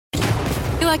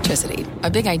Electricity, a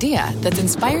big idea that's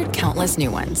inspired countless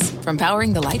new ones. From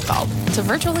powering the light bulb to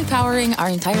virtually powering our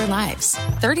entire lives.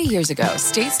 30 years ago,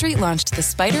 State Street launched the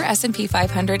Spider S&P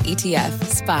 500 ETF,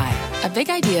 SPY. A big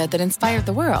idea that inspired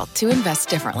the world to invest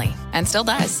differently. And still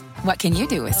does. What can you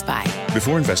do with SPY?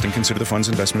 Before investing, consider the fund's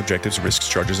investment objectives, risks,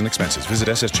 charges, and expenses. Visit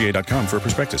ssga.com for a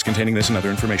prospectus containing this and other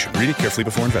information. Read it carefully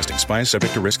before investing. SPY is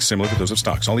subject to risks similar to those of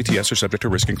stocks. All ETFs are subject to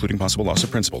risk, including possible loss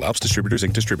of principal. Alps Distributors,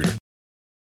 Inc. Distributor.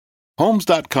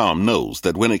 Homes.com knows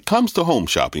that when it comes to home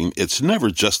shopping, it's never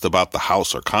just about the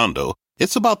house or condo.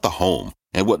 It's about the home.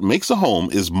 And what makes a home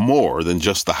is more than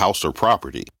just the house or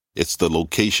property. It's the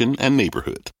location and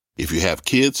neighborhood. If you have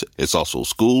kids, it's also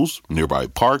schools, nearby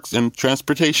parks, and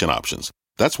transportation options.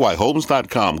 That's why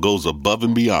Homes.com goes above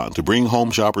and beyond to bring home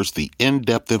shoppers the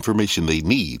in-depth information they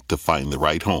need to find the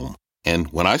right home.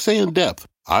 And when I say in-depth,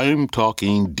 I'm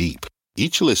talking deep.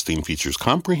 Each listing features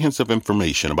comprehensive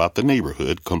information about the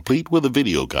neighborhood, complete with a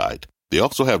video guide. They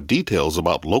also have details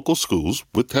about local schools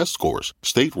with test scores,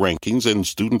 state rankings, and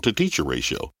student-to-teacher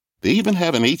ratio. They even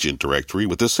have an agent directory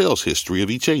with the sales history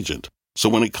of each agent. So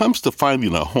when it comes to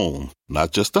finding a home,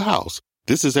 not just a house,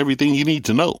 this is everything you need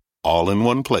to know, all in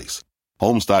one place.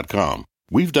 Homes.com.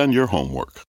 We've done your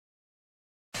homework.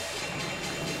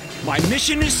 My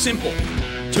mission is simple,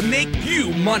 to make you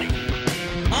money.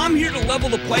 I'm here to level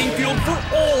the playing field for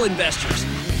all investors.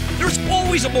 There's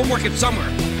always a bull market somewhere,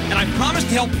 and I promise to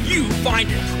help you find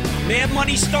it. Mad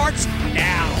Money starts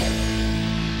now.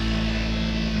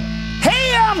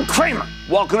 Hey, I'm Cramer.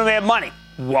 Welcome to Mad Money.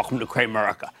 Welcome to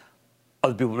Cramerica.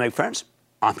 Other people make friends.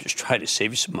 I'm just trying to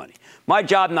save you some money. My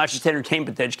job, not just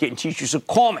entertainment, but to educate and teach you. So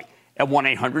call me at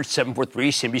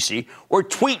 1-800-743-CNBC or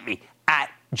tweet me at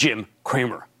Jim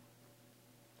Cramer.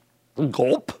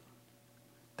 Gulp.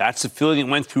 That's the feeling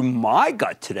that went through my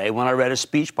gut today when I read a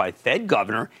speech by Fed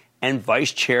Governor and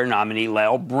Vice Chair nominee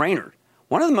Lael Brainerd,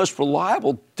 one of the most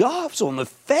reliable doves on the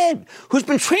Fed, who's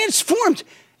been transformed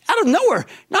out of nowhere,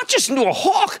 not just into a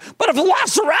hawk, but a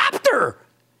velociraptor.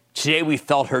 Today, we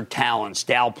felt her talons,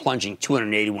 Dow plunging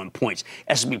 281 points,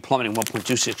 S&P plummeting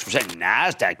 1.26%,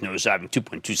 NASDAQ nosediving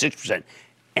 2.26%,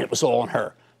 and it was all on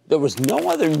her. There was no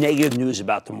other negative news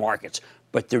about the markets,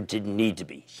 but there didn't need to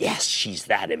be. Yes, she's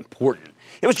that important.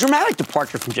 It was a dramatic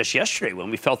departure from just yesterday when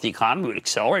we felt the economy would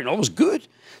accelerate and all was good.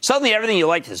 Suddenly, everything you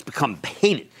liked has become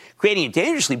hated, creating a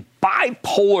dangerously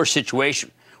bipolar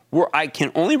situation where I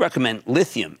can only recommend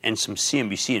lithium and some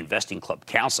CNBC Investing Club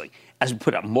counseling, as we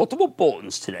put out multiple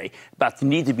bulletins today about the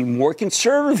need to be more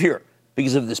conservative here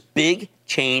because of this big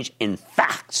change in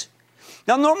facts.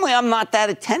 Now, normally I'm not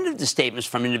that attentive to statements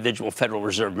from individual Federal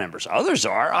Reserve members. Others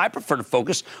are. I prefer to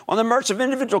focus on the merits of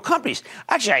individual companies.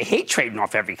 Actually, I hate trading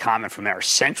off every comment from our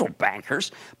central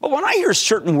bankers. But when I hear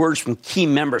certain words from key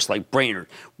members like Brainerd,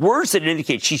 words that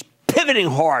indicate she's pivoting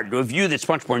hard to a view that's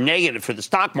much more negative for the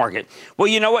stock market, well,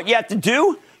 you know what you have to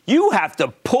do? You have to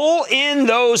pull in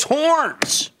those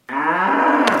horns.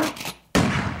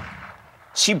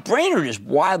 See, Brainerd is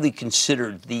widely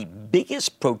considered the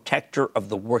biggest protector of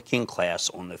the working class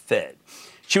on the Fed.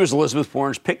 She was Elizabeth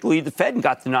Warren's pick to lead the Fed and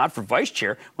got the nod for vice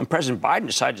chair when President Biden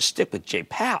decided to stick with Jay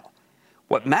Powell.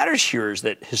 What matters here is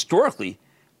that historically,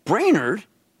 Brainerd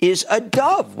is a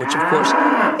dove, which, of course,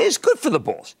 is good for the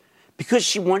bulls. Because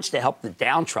she wants to help the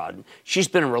downtrodden, she's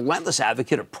been a relentless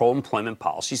advocate of pro-employment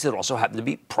policies that also happen to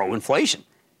be pro-inflation.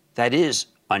 That is,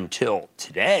 until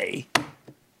today.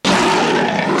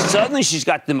 Suddenly, she's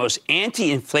got the most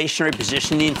anti-inflationary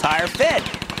position in the entire Fed.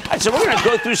 So we're going to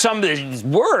go through some of these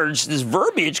words, this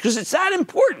verbiage, because it's that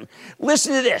important.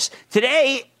 Listen to this.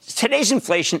 Today's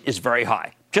inflation is very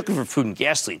high, particularly for food and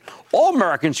gasoline. All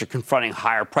Americans are confronting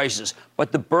higher prices,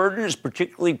 but the burden is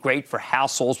particularly great for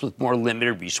households with more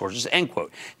limited resources, end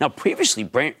quote. Now, previously,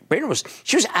 Brainerd was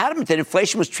adamant that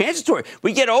inflation was transitory.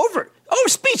 We get over it. Oh,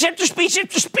 speech after speech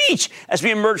after speech as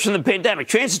we emerge from the pandemic.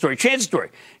 Transitory.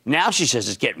 Now she says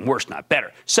it's getting worse, not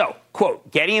better. So,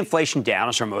 quote, getting inflation down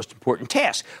is our most important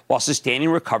task, while sustaining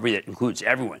recovery that includes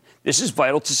everyone. This is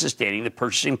vital to sustaining the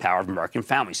purchasing power of American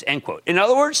families, end quote. In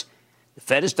other words, the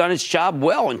Fed has done its job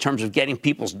well in terms of getting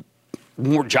people's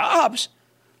more jobs,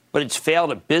 but it's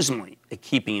failed abysmally at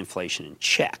keeping inflation in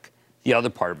check, the other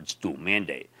part of its dual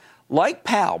mandate. Like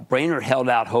Powell, Brainerd held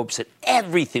out hopes that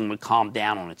everything would calm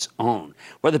down on its own,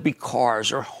 whether it be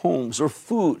cars or homes or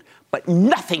food, but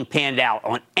nothing panned out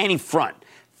on any front.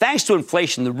 Thanks to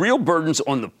inflation, the real burdens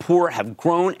on the poor have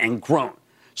grown and grown.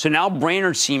 So now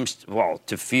Brainerd seems,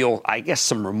 to feel, I guess,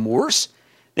 some remorse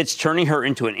that's turning her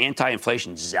into an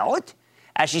anti-inflation zealot.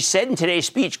 As she said in today's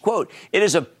speech, quote, it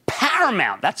is a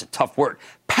paramount, that's a tough word,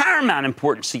 paramount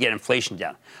importance to get inflation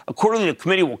down. Accordingly, the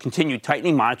committee will continue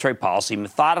tightening monetary policy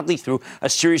methodically through a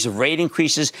series of rate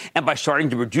increases and by starting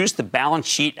to reduce the balance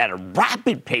sheet at a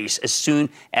rapid pace as soon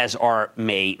as our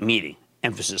May meeting.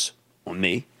 Emphasis on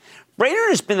me. Brainerd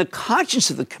has been the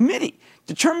conscience of the committee,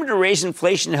 determined to raise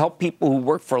inflation to help people who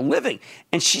work for a living.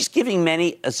 And she's giving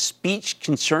many a speech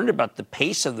concerned about the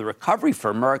pace of the recovery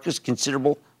for America's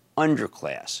considerable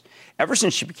underclass. Ever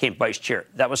since she became vice chair,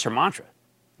 that was her mantra.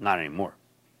 Not anymore.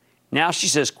 Now she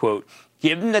says, quote,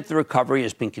 given that the recovery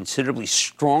has been considerably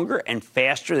stronger and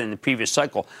faster than the previous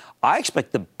cycle, I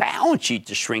expect the balance sheet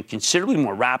to shrink considerably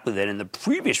more rapidly than in the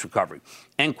previous recovery,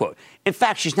 end quote. In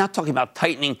fact, she's now talking about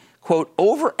tightening, quote,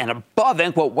 over and above,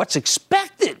 end quote, what's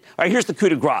expected. All right, here's the coup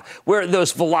de grace, where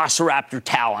those velociraptor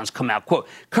talons come out, quote,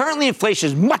 currently inflation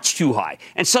is much too high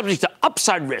and subject to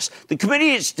upside risk. The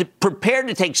committee is prepared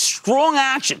to take strong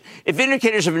action if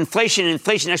indicators of inflation and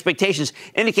inflation expectations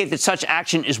indicate that such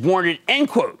action is warranted, end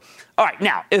quote. All right,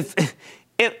 now,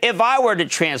 if I were to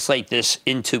translate this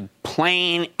into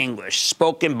plain English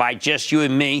spoken by just you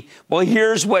and me, well,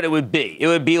 here's what it would be. It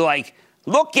would be like,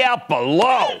 look out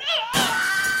below.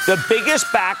 The biggest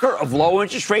backer of low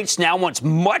interest rates now wants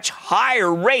much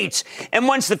higher rates and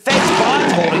wants the Fed's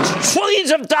bond holdings,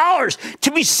 trillions of dollars,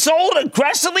 to be sold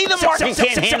aggressively. The market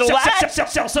can't handle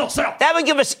that. That would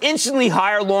give us instantly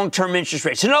higher long-term interest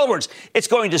rates. In other words, it's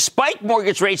going to spike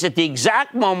mortgage rates at the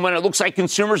exact moment when it looks like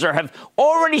consumers have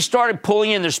already started pulling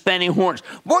in their spending horns.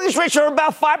 Mortgage rates are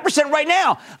about 5% right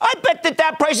now. I bet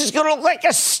that price is going to look like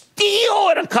a steal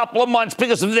in a couple of months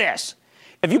because of this.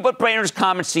 If you put Brainerd's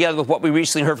comments together with what we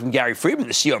recently heard from Gary Friedman,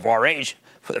 the CEO of RH,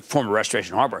 for the former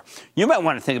Restoration Harbor, you might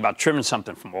want to think about trimming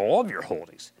something from all of your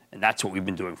holdings. And that's what we've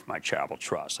been doing for my charitable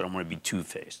trust. I don't want to be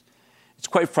two-faced. It's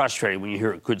quite frustrating when you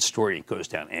hear a good story and it goes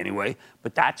down anyway,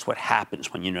 but that's what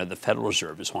happens when you know the Federal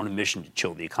Reserve is on a mission to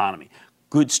chill the economy.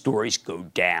 Good stories go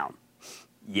down.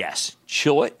 Yes,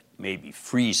 chill it, maybe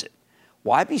freeze it.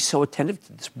 Why be so attentive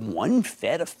to this one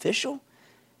Fed official?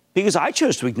 Because I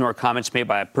chose to ignore comments made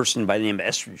by a person by the name of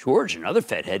Esther George, another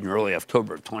Fed head, in early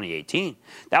October of 2018.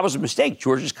 That was a mistake.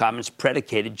 George's comments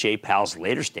predicated Jay Powell's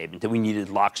later statement that we needed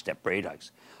lockstep rate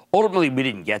hikes. Ultimately, we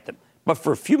didn't get them. But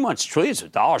for a few months, trillions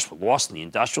of dollars were lost in the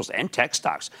industrials and tech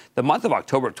stocks. The month of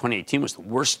October of 2018 was the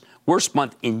worst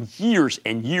month in years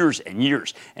and years and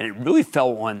years. And it really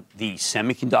fell on the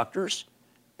semiconductors,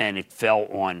 and it fell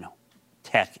on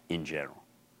tech in general.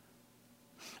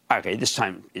 Okay, this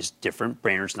time is different.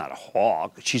 Brainerd's not a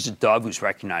hog. She's a dove who's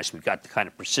recognized we've got the kind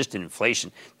of persistent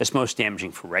inflation that's most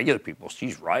damaging for regular people.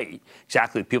 She's right.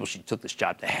 Exactly the people she took this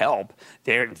job to help.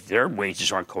 Their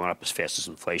wages aren't going up as fast as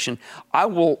inflation. I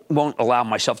won't allow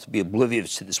myself to be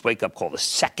oblivious to this wake-up call the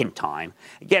second time.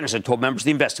 Again, as I told members of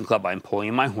the Investing Club, I'm pulling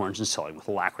in my horns and selling with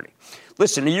alacrity.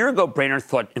 Listen, a year ago, Brainerd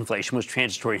thought inflation was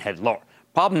transitory and headed lower.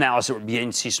 Problem now is that we're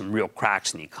beginning to see some real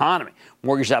cracks in the economy.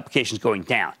 Mortgage applications going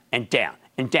down and down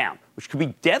and down, which could be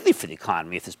deadly for the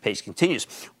economy if this pace continues.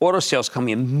 Auto sales coming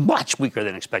in much weaker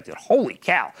than expected. Holy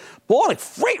cow. Baltic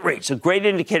freight rates, a great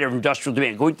indicator of industrial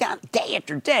demand, going down day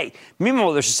after day.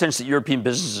 Meanwhile, there's a sense that European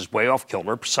business is way off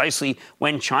kilter precisely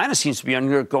when China seems to be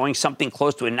undergoing something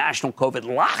close to a national COVID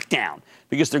lockdown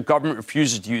because their government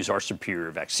refuses to use our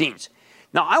superior vaccines.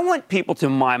 Now, I want people to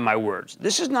mind my words.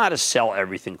 This is not a sell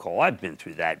everything call. I've been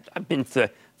through that. I've been through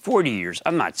 40 years.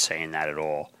 I'm not saying that at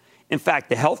all. In fact,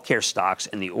 the healthcare stocks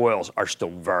and the oils are still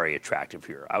very attractive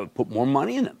here. I would put more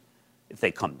money in them if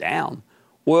they come down.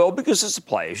 Oil because of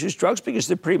supply issues, drugs because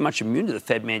they're pretty much immune to the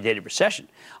Fed-mandated recession.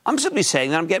 I'm simply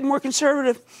saying that I'm getting more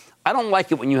conservative. I don't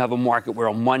like it when you have a market where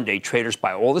on Monday traders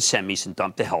buy all the semis and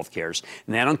dump the healthcares,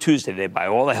 and then on Tuesday they buy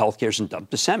all the healthcares and dump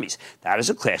the semis. That is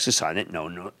a classic sign that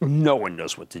no one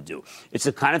knows what to do. It's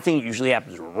the kind of thing that usually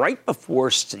happens right before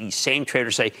the same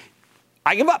traders say,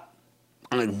 I give up.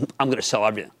 I'm going to sell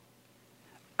everything.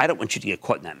 I don't want you to get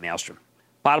caught in that maelstrom.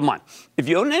 Bottom line, if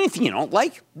you own anything you don't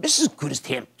like, this is as good as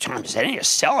time as any to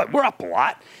sell it. We're up a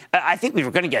lot. I think we were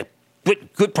going to get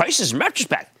good prices in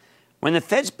retrospect. When the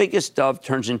Fed's biggest dove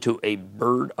turns into a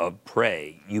bird of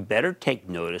prey, you better take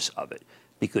notice of it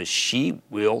because she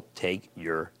will take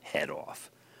your head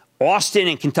off. Austin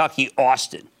in Kentucky,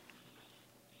 Austin.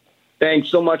 Thanks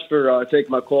so much for taking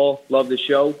my call. Love the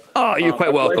show. Oh, you're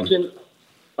quite welcome.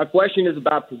 My question is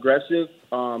about Progressive.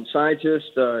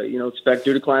 Scientists, expect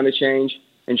due to climate change,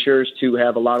 insurers to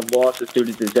have a lot of losses due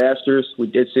to disasters. We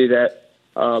did see that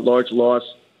large loss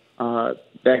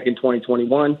back in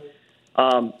 2021.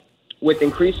 With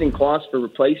increasing costs for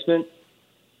replacement,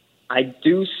 I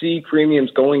do see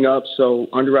premiums going up, so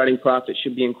underwriting profit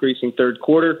should be increasing third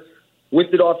quarter.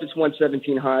 With it off its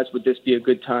 117 highs, would this be a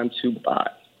good time to buy?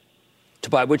 To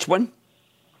buy which one?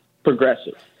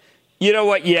 Progressive. You know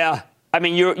what? Yeah. I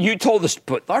mean, you told us,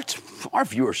 but our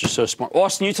viewers are so smart.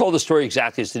 Austin, you told the story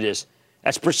exactly as it is.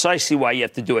 That's precisely why you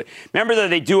have to do it. Remember that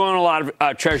they do own a lot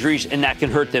of treasuries, and that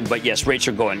can hurt them. But, yes, rates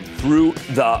are going through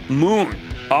the moon.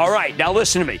 All right, now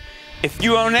listen to me. If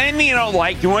you own anything you don't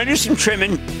like, you want to do some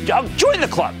trimming, join the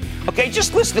club. Okay,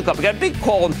 just listen to the club. We got a big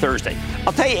call on Thursday.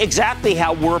 I'll tell you exactly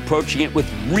how we're approaching it with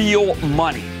real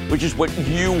money, which is what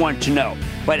you want to know.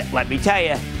 But let me tell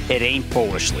you, it ain't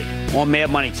foolishly. On Mad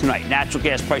Money tonight, natural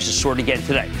gas prices soared again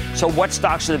today. So what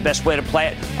stocks are the best way to play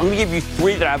it? I'm going to give you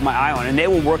 3 that I have my eye on, and they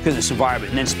will work in this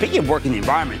environment. And then speaking of working in the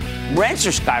environment, rents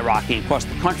are skyrocketing across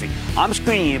the country. I'm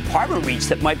screening apartment REITs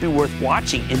that might be worth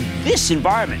watching in this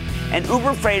environment. And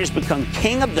Uber Freight has become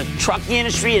king of the trucking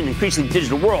industry in an increasingly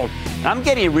digital world. And I'm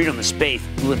getting a read on the space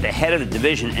with the head of the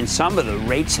division and some of the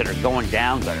rates that are going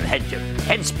down. Got a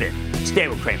head spin. Stay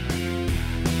with Cramer.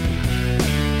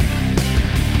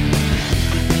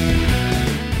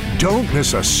 Don't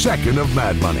miss a second of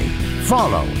Mad Money.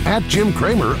 Follow @Jim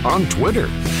Cramer on Twitter.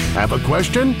 Have a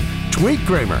question? Tweet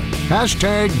Cramer.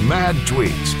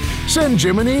 #MadTweets. Send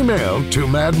Jim an email to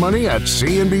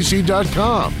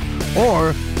madmoney@cnbc.com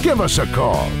or give us a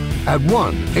call at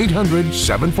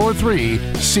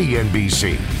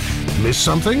 1-800-743-CNBC. Miss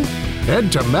something?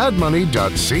 Head to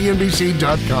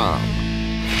madmoney.cnbc.com.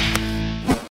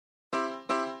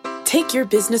 Take your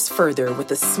business further with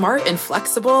the smart and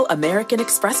flexible American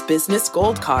Express Business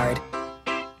Gold Card.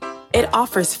 It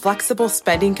offers flexible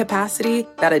spending capacity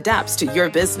that adapts to your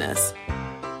business.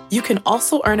 You can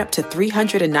also earn up to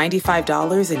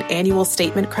 $395 in annual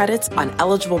statement credits on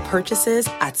eligible purchases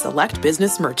at select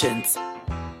business merchants.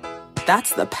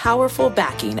 That's the powerful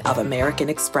backing of American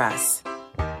Express.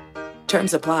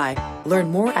 Terms apply.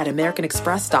 Learn more at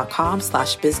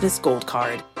americanexpress.com/business gold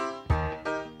card.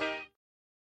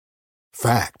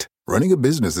 Fact. Running a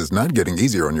business is not getting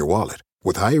easier on your wallet.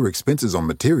 With higher expenses on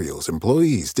materials,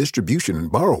 employees, distribution,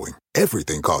 and borrowing,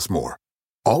 everything costs more.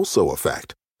 Also a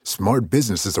fact. Smart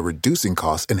businesses are reducing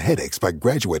costs and headaches by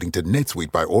graduating to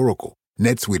NetSuite by Oracle.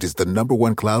 NetSuite is the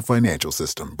 #1 cloud financial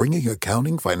system, bringing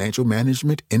accounting, financial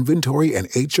management, inventory, and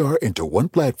HR into one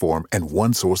platform and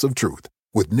one source of truth.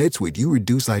 With NetSuite, you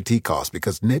reduce IT costs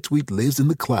because NetSuite lives in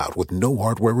the cloud with no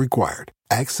hardware required.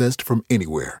 Accessed from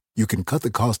anywhere, you can cut the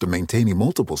cost of maintaining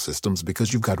multiple systems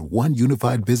because you've got one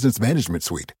unified business management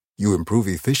suite. You improve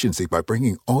efficiency by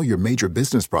bringing all your major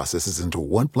business processes into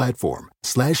one platform,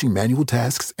 slashing manual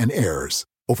tasks and errors.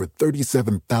 Over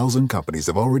 37,000 companies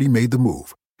have already made the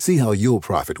move. See how you'll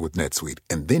profit with NetSuite,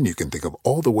 and then you can think of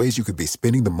all the ways you could be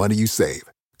spending the money you save.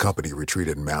 Company retreat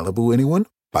in Malibu, anyone?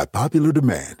 By popular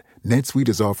demand, NetSuite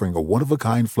is offering a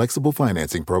one-of-a-kind flexible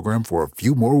financing program for a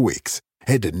few more weeks.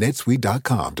 Head to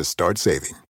netsuite.com to start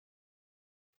saving.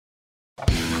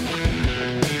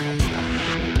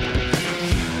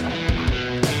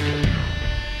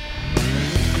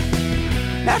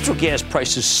 Natural gas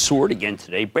prices soared again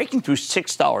today, breaking through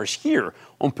 $6 here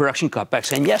on production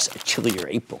cutbacks and, yes, a chillier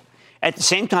April. At the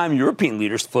same time, European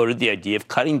leaders floated the idea of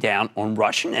cutting down on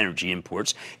Russian energy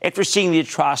imports after seeing the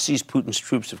atrocities Putin's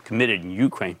troops have committed in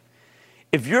Ukraine.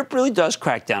 If Europe really does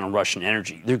crack down on Russian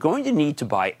energy, they're going to need to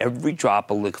buy every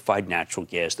drop of liquefied natural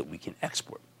gas that we can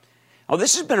export. Now,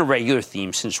 this has been a regular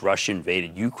theme since Russia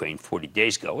invaded Ukraine 40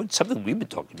 days ago, and something we've been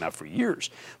talking about for years.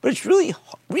 But it's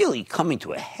really coming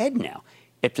to a head now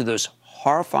after those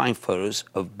horrifying photos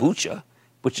of Bucha,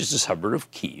 which is a suburb of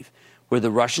Kyiv, where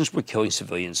the Russians were killing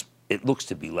civilians, it looks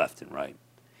to be left and right.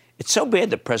 It's so bad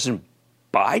that President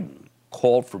Biden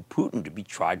called for Putin to be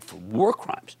tried for war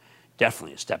crimes.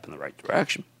 Definitely a step in the right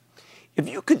direction. If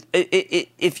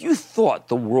you thought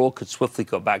the world could swiftly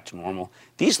go back to normal,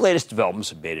 these latest developments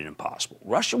have made it impossible.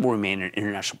 Russia will remain an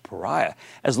international pariah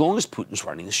as long as Putin's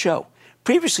running the show.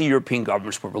 Previously, European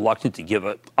governments were reluctant to give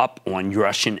up on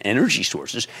Russian energy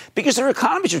sources because their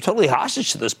economies are totally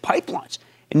hostage to those pipelines,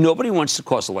 and nobody wants to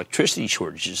cause electricity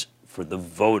shortages for the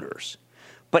voters.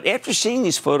 But after seeing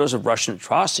these photos of Russian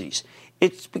atrocities,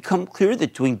 it's become clear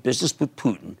that doing business with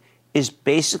Putin is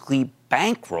basically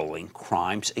bankrolling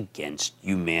crimes against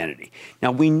humanity.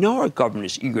 Now, we know our government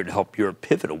is eager to help Europe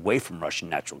pivot away from Russian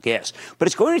natural gas, but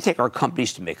it's going to take our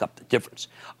companies to make up the difference.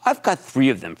 I've got 3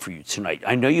 of them for you tonight.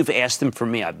 I know you've asked them for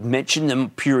me. I've mentioned them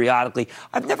periodically.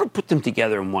 I've never put them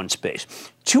together in one space.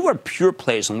 2 are pure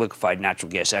plays on liquefied natural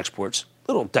gas exports,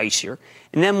 a little dicier,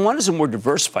 and then 1 is a more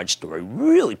diversified story,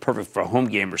 really perfect for home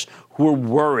gamers who are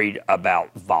worried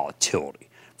about volatility.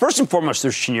 First and foremost,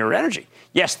 there's Cheniere Energy.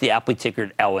 Yes, the aptly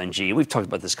tickered LNG. We've talked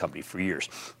about this company for years.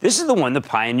 This is the one that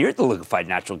pioneered the liquefied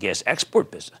natural gas export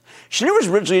business. Cheniere was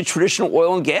originally a traditional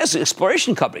oil and gas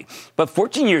exploration company, but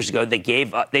 14 years ago,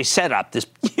 they set up this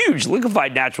huge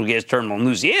liquefied natural gas terminal in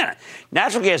Louisiana.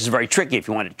 Natural gas is very tricky if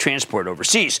you want to transport it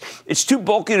overseas. It's too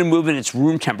bulky to move in its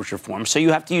room temperature form, so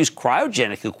you have to use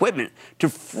cryogenic equipment to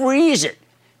freeze it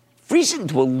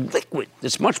into a liquid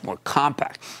that's much more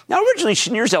compact. Now, originally,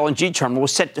 Cheniere's LNG terminal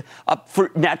was set up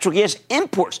for natural gas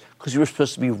imports because we were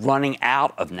supposed to be running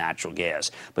out of natural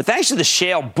gas. But thanks to the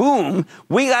shale boom,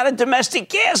 we got a domestic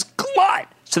gas glut.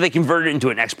 So they converted it into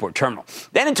an export terminal.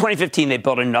 Then in 2015, they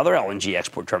built another LNG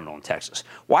export terminal in Texas.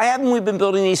 Why haven't we been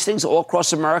building these things all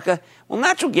across America? Well,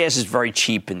 natural gas is very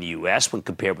cheap in the U.S. when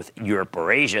compared with Europe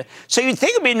or Asia, so you'd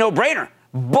think it'd be a no-brainer.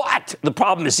 But the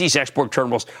problem is these export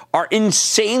terminals are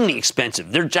insanely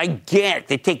expensive. They're gigantic.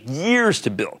 They take years to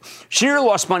build. Cheniere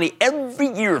lost money every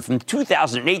year from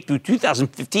 2008 through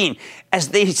 2015 as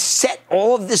they set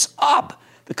all of this up.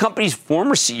 The company's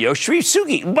former CEO, Sharif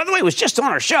Sugi, who, by the way, was just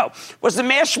on our show, was the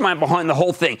mastermind behind the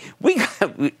whole thing.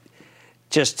 I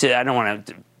don't want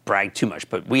to brag too much,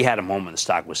 but we had a moment the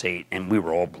stock was 8, and we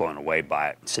were all blown away by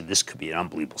it and said this could be an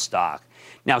unbelievable stock.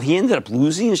 Now, he ended up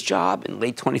losing his job in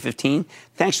late 2015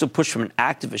 thanks to a push from an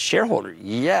activist shareholder.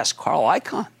 Yes, Carl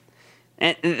Icahn.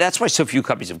 And that's why so few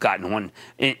companies have gotten one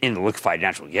in the liquefied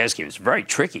natural gas game. It's very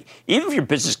tricky. Even if your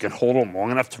business can hold on long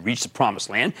enough to reach the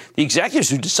promised land, the executives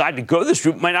who decide to go this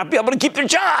route might not be able to keep their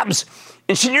jobs.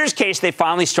 In Cheniere's case, they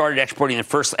finally started exporting the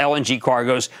first LNG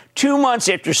cargoes 2 months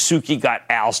after Suki got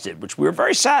ousted, which we were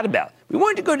very sad about. We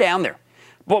wanted to go down there.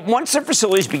 But once their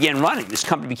facilities began running, this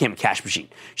company became a cash machine.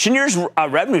 Cheniere's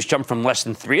revenues jumped from less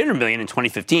than $300 million in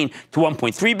 2015 to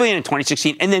 $1.3 billion in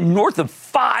 2016, and then north of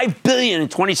 $5 billion in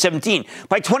 2017.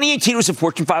 By 2018, it was a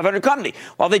Fortune 500 company.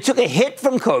 While they took a hit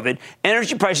from COVID,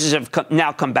 energy prices have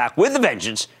now come back with a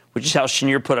vengeance, which is how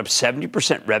Cheniere put up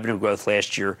 70% revenue growth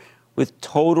last year, with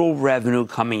total revenue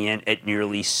coming in at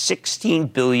nearly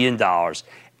 $16 billion,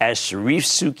 as Sharif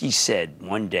Suki said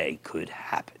one day could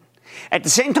happen. At the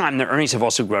same time, their earnings have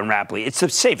also grown rapidly. It's the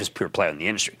safest pure play in the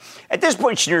industry. At this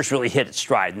point, Cheniere's really hit its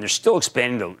stride, and they're still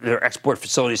expanding their export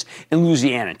facilities in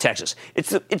Louisiana and Texas. It's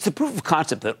the proof of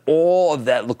concept that all of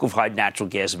that liquefied natural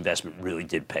gas investment really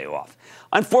did pay off.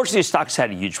 Unfortunately, the stock has had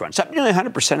a huge run. It's up nearly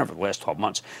 100% over the last 12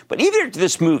 months. But even after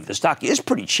this move, the stock is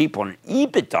pretty cheap on an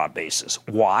EBITDA basis.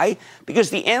 Why? Because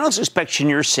the analysts expect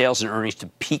Cheniere's sales and earnings to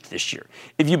peak this year.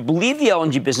 If you believe the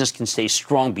LNG business can stay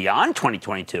strong beyond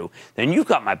 2022, then you've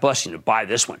got my blessing to buy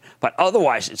this one. But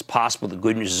otherwise, it's possible the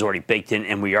good news is already baked in,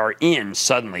 and we are in,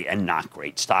 suddenly, a not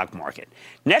great stock market.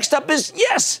 Next up is,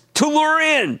 yes,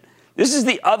 Tellurian. This is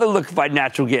the other liquefied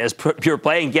natural gas pure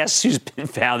play, and guess who's been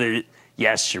founded?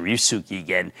 Yes, Sharif Suki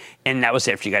again, and that was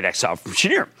after he got exiled from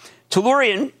Cheniere.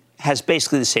 Tellurian has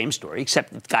basically the same story,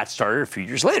 except it got started a few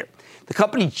years later. The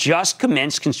company just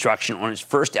commenced construction on its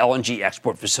first LNG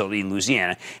export facility in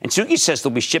Louisiana, and Suki says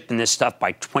they'll be shipping this stuff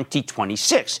by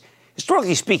 2026.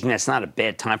 Historically speaking, that's not a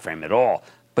bad time frame at all,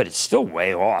 but it's still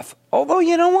way off. Although,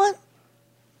 you know what?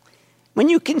 When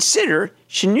you consider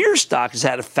Cheniere stock has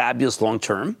had a fabulous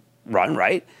long-term run,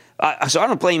 right? So I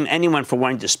don't blame anyone for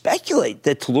wanting to speculate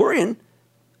that Tellurian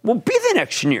will be the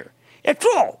next Cheniere. After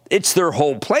all, it's their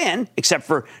whole plan, except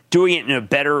for doing it in a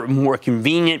better, more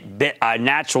convenient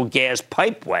natural gas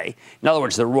pipe way. In other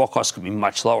words, the raw costs could be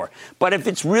much lower. But if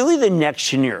it's really the next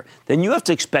Cheniere, then you have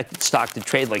to expect the stock to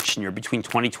trade like Cheniere between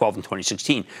 2012 and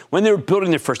 2016, when they were building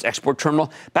their first export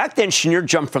terminal. Back then, Cheniere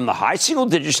jumped from the high single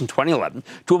digits in 2011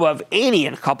 to above 80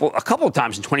 in a couple of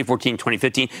times in 2014 and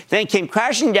 2015. Then it came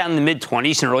crashing down in the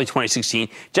mid-20s in early 2016,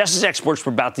 just as exports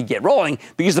were about to get rolling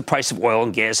because the price of oil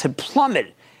and gas had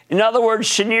plummeted. In other words,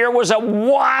 Cheniere was a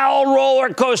wild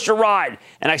roller coaster ride,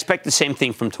 and I expect the same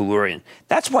thing from Tellurian.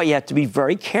 That's why you have to be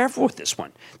very careful with this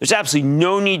one. There's absolutely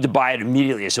no need to buy it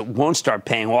immediately, as it won't start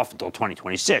paying off until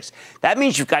 2026. That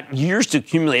means you've got years to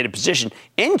accumulate a position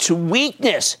into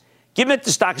weakness. Given that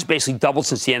the stock has basically doubled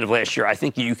since the end of last year, I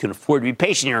think that you can afford to be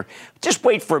patient here. Just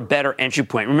wait for a better entry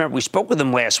point. Remember, we spoke with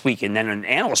them last week, and then an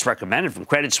analyst recommended from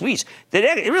Credit Suisse the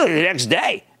next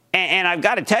day. And I've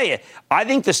got to tell you, I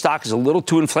think the stock is a little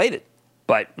too inflated.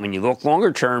 But when you look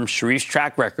longer term, Sharif's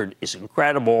track record is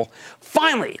incredible.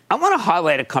 Finally, I want to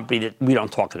highlight a company that we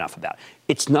don't talk enough about.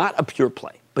 It's not a pure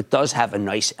play, but does have a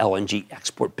nice LNG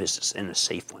export business and a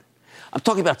safe one. I'm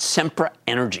talking about Sempra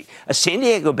Energy, a San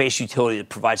Diego-based utility that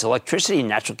provides electricity and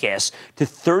natural gas to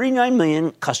 39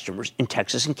 million customers in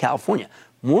Texas and California.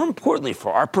 More importantly,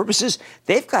 for our purposes,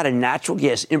 they've got a natural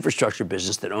gas infrastructure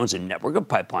business that owns a network of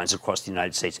pipelines across the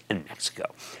United States and Mexico.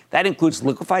 That includes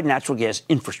liquefied natural gas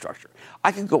infrastructure.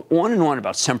 I could go on and on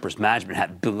about Sempra's management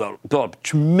have built up a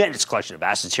tremendous collection of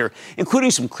assets here, including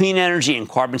some clean energy and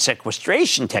carbon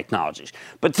sequestration technologies.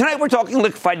 But tonight we're talking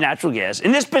liquefied natural gas.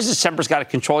 In this business, Sempra's got a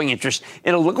controlling interest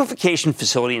in a liquefaction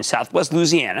facility in southwest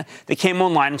Louisiana that came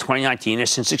online in 2019 and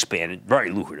has since expanded, very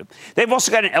lucrative. They've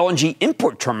also got an LNG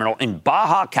import terminal in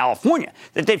Baja, California,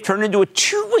 that they've turned into a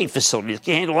two-way facility that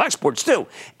can handle exports too.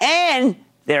 And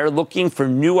they're looking for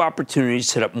new opportunities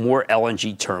to set up more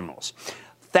LNG terminals.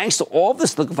 Thanks to all of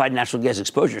this liquefied natural gas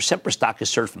exposure, Sempra stock has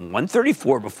surged from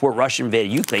 134 before Russia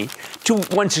invaded Ukraine to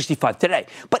 165 today.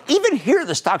 But even here,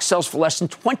 the stock sells for less than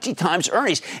 20 times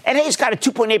earnings, and it's got a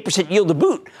 2.8% yield to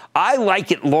boot. I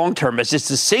like it long-term as it's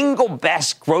the single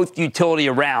best growth utility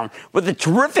around with a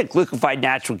terrific liquefied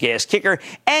natural gas kicker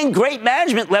and great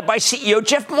management led by CEO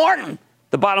Jeff Martin.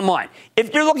 The bottom line,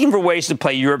 if you're looking for ways to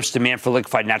play Europe's demand for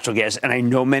liquefied natural gas, and I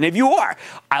know many of you are,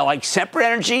 I like Sempra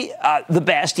Energy the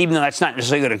best, even though that's not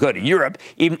necessarily going to go to Europe,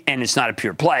 and it's not a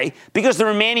pure play, because the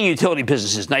remaining utility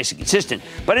business is nice and consistent.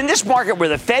 But in this market where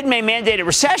the Fed may mandate a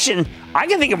recession, I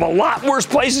can think of a lot worse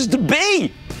places to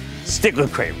be. Stick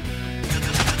with Cramer.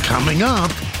 Coming up,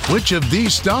 which of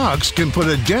these stocks can put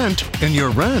a dent in your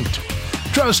rent?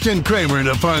 Trust in Cramer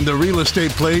to find the real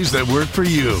estate plays that work for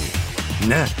you.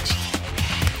 Next.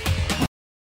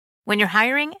 When you're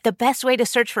hiring, the best way to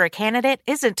search for a candidate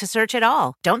isn't to search at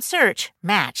all. Don't search,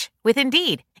 match with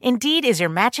Indeed. Indeed is your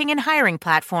matching and hiring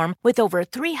platform with over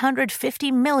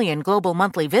 350 million global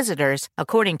monthly visitors,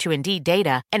 according to Indeed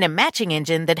data, and a matching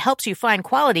engine that helps you find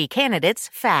quality candidates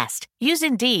fast. Use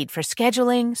Indeed for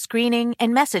scheduling, screening,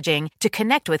 and messaging to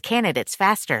connect with candidates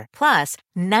faster. Plus,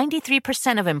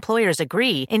 93% of employers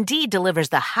agree Indeed delivers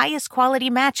the highest quality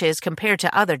matches compared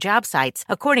to other job sites,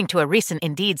 according to a recent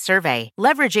Indeed survey.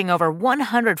 Leveraging over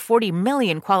 140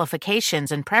 million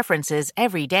qualifications and preferences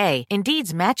every day,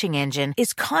 Indeed's matching engine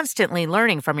is constantly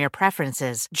learning from your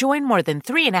preferences. Join more than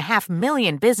 3.5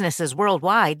 million businesses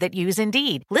worldwide that use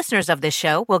Indeed. Listeners of this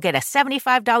show will get a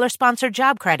 $75 sponsored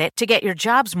job credit to get your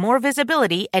jobs more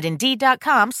visibility at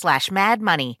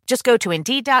Indeed.com/madmoney. Just go to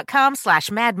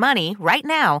Indeed.com/madmoney right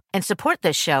now and support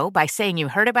this show by saying you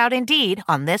heard about Indeed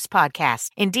on this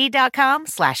podcast.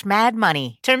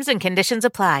 Indeed.com/madmoney. Terms and conditions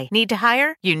apply. Need to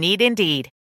hire? You need Indeed.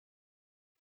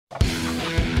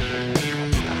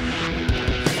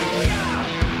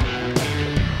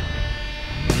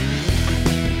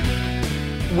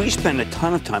 We spend a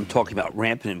ton of time talking about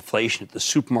rampant inflation at the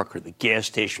supermarket, or the gas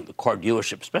station, or the car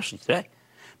dealership, especially today.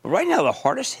 But right now, the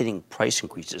hardest hitting price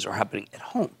increases are happening at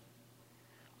home.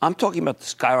 I'm talking about the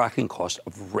skyrocketing cost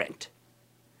of rent,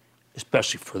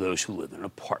 especially for those who live in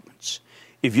apartments.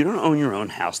 If you don't own your own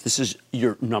house, this is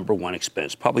your number one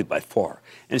expense, probably by far.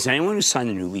 And as anyone who's signed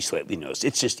a new lease lately knows,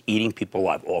 it's just eating people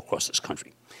alive all across this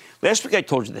country. Last week, I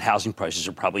told you that housing prices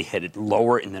are probably headed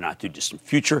lower in the not-too-distant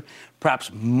future, perhaps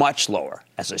much lower,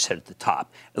 as I said at the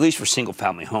top, at least for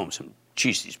single-family homes. And,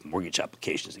 geez, these mortgage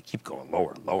applications, they keep going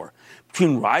lower and lower.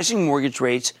 Between rising mortgage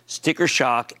rates, sticker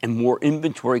shock, and more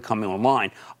inventory coming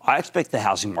online, I expect the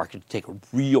housing market to take a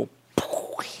real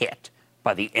hit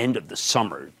by the end of the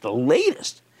summer, the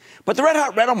latest. But the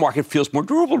red-hot rental market feels more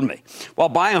durable to me. While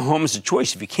buying a home is a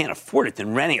choice if you can't afford it,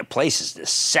 then renting a place is a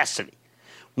necessity.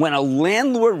 When a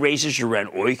landlord raises your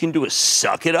rent, all you can do is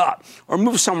suck it up or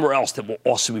move somewhere else that will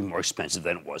also be more expensive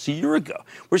than it was a year ago.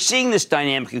 We're seeing this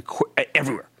dynamic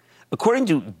everywhere. According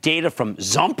to data from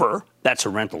Zumper, that's a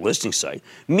rental listing site,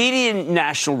 median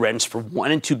national rents for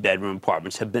 1- and 2-bedroom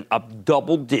apartments have been up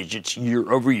double digits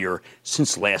year over year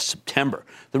since last September.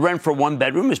 The rent for a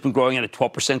 1-bedroom has been growing at a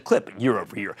 12% clip year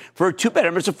over year. For a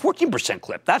 2-bedroom, it's a 14%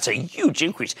 clip. That's a huge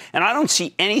increase. And I don't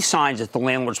see any signs that the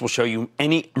landlords will show you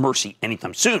any mercy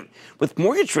anytime soon. With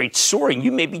mortgage rates soaring,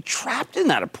 you may be trapped in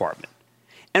that apartment.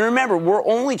 And remember, we're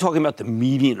only talking about the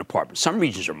median apartment. Some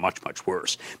regions are much, much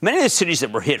worse. Many of the cities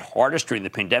that were hit hardest during the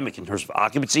pandemic in terms of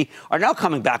occupancy are now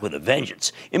coming back with a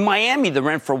vengeance. In Miami, the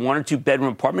rent for a 1- or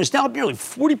 2-bedroom apartment is now up nearly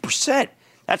 40%.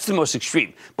 That's the most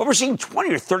extreme. But we're seeing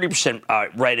 20 or 30%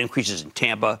 rent increases in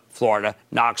Tampa, Florida,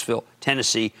 Knoxville,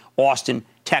 Tennessee, Austin,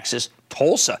 Texas,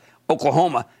 Tulsa,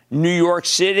 Oklahoma, New York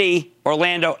City,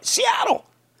 Orlando, Seattle.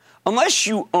 Unless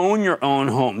you own your own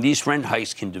home, these rent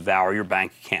hikes can devour your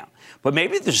bank account. But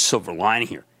maybe there's a silver lining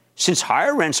here. Since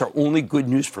higher rents are only good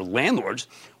news for landlords,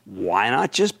 why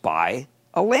not just buy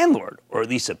a landlord, or at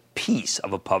least a piece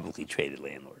of a publicly traded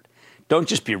landlord? Don't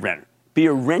just be a renter. Be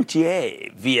a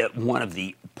rentier via one of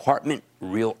the apartment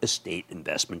real estate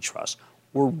investment trusts,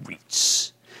 or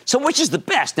REITs. So which is the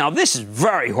best? Now, this is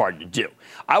very hard to do.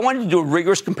 I wanted to do a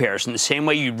rigorous comparison, the same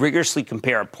way you rigorously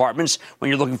compare apartments when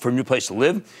you're looking for a new place to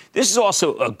live. This is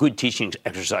also a good teaching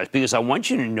exercise because I want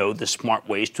you to know the smart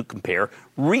ways to compare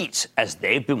REITs, as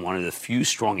they've been one of the few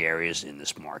strong areas in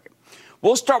this market.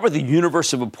 We'll start with the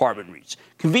universe of apartment REITs.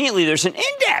 Conveniently, there's an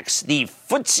index, the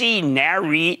FTSE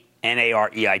NAREIT,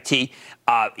 N-A-R-E-I-T,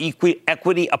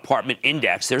 Equity Apartment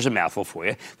Index, there's a mouthful for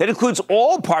you, that includes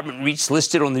all apartment REITs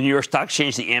listed on the New York Stock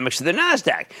Exchange, the Amex, or the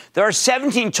NASDAQ. There are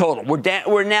 17 total.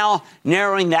 We're now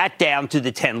narrowing that down to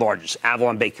the 10 largest.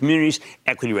 Avalon Bay Communities,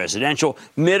 Equity Residential,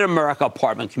 Mid-America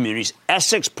Apartment Communities,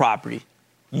 Essex Property,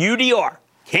 UDR,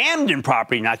 Camden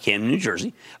Property, not Camden, New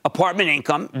Jersey, Apartment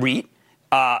Income REIT,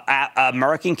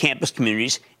 American Campus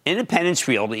Communities, Independence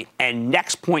Realty, and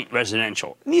Next Point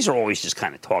Residential. And these are always just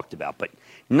kind of talked about, but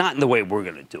not in the way we're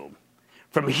going to do them.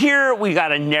 From here, we got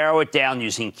to narrow it down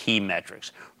using key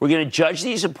metrics. We're going to judge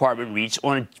these apartment REITs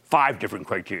on 5 different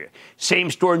criteria.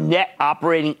 Same-store net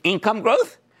operating income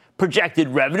growth, projected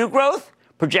revenue growth,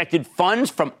 projected funds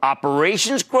from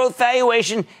operations growth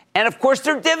valuation, and, of course,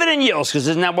 their dividend yields, because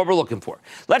isn't that what we're looking for?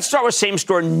 Let's start with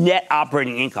same-store net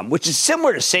operating income, which is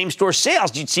similar to same-store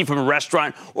sales you'd see from a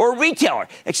restaurant or a retailer,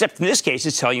 except in this case,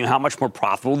 it's telling you how much more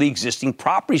profitable the existing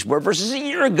properties were versus a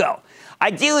year ago.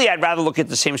 Ideally, I'd rather look at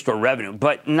the same-store revenue,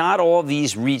 but not all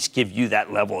these REITs give you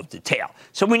that level of detail.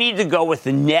 So we need to go with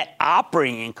the net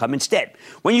operating income instead.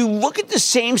 When you look at the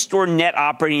same-store net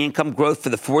operating income growth for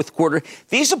the fourth quarter,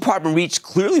 these apartment REITs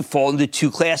clearly fall into 2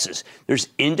 classes. There's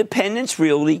Independence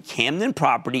Realty, Camden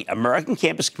Property, American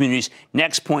Campus Communities,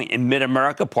 Next Point, and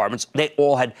Mid-America Apartments. They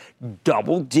all had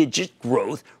double-digit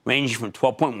growth ranging from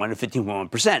 12.1 to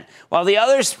 15.1%, while the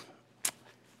others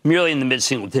merely in the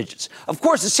mid-single digits. Of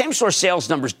course, the same-store sales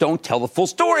numbers don't tell the full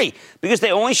story because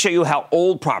they only show you how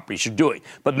old properties are doing.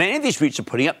 But many of these REITs are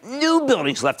putting up new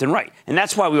buildings left and right. And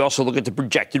that's why we also look at the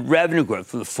projected revenue growth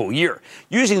for the full year.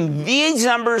 Using these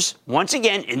numbers, once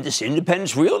again,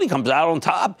 Independence Realty comes out on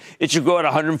top. It should grow at a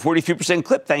 143%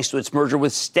 clip thanks to its merger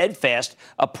with Steadfast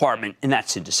Apartment, and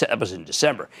that was in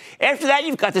December. After that,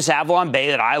 you've got this Avalon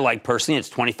Bay that I like personally. It's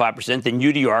 25%. Then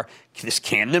UDR, this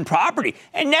Camden Property,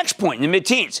 and Next Point in the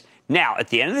mid-teens. Now, at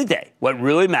the end of the day, what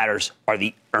really matters are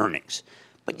the earnings.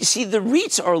 But you see, the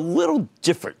REITs are a little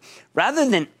different. Rather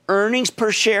than earnings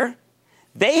per share,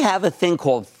 they have a thing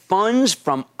called funds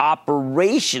from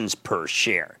operations per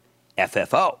share,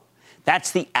 FFO.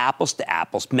 That's the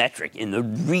apples-to-apples metric in the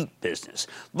REIT business.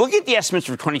 Look at the estimates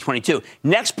for 2022.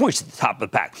 Next Point's at the top of the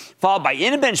pack, followed by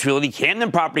Independence Realty,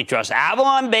 Camden Property Trust,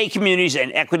 Avalon Bay Communities,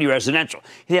 and Equity Residential.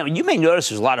 You may notice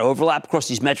there's a lot of overlap across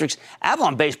these metrics.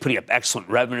 Avalon Bay is putting up excellent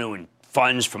revenue and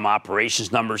funds from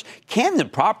operations numbers. Camden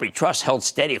Property Trust held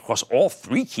steady across all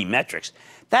 3 key metrics.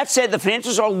 That said, the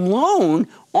financials alone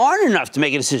aren't enough to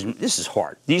make a decision. This is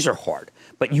hard. These are hard.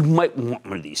 But you might want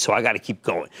one of these, so I got to keep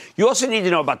going. You also need to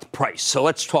know about the price, so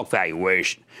let's talk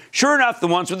valuation. Sure enough, the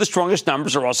ones with the strongest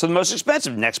numbers are also the most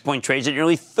expensive. Next Point trades at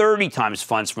nearly 30 times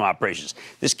funds from operations.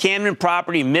 This Camden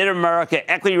Property, Mid-America,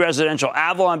 Equity Residential,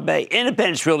 Avalon Bay,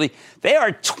 Independence Realty, they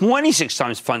are 26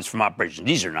 times funds from operations.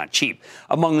 These are not cheap.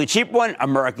 Among the cheap one,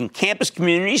 American Campus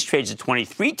Communities trades at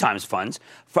 23 times funds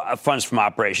from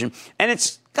operation, and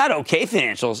it's got okay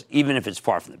financials, even if it's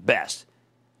far from the best.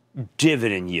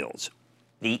 Dividend yields.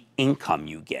 The income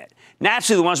you get.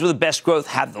 Naturally, the ones with the best growth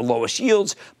have the lowest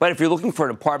yields, but if you're looking for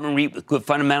an apartment REIT with good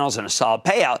fundamentals and a solid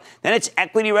payout, then it's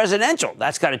Equity Residential.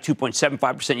 That's got a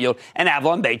 2.75% yield, and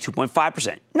Avalon Bay,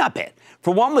 2.5%. Not bad.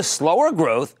 For one with slower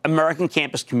growth, American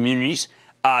Campus Communities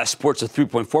sports a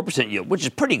 3.4% yield, which is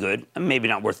pretty good and maybe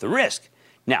not worth the risk.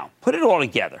 Now, put it all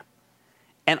together,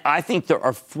 and I think there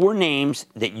are 4 names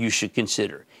that you should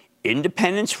consider.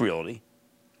 Independence Realty,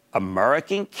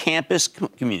 American Campus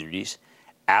Communities,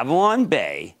 Avalon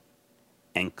Bay,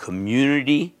 and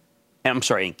Camden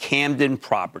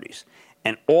Properties.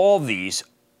 And all these,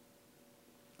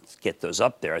 let's get those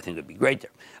up there. I think it'd be great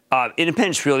there.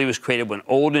 Independence Realty was created when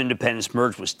Old Independence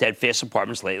merged with Steadfast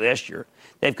Apartments late last year.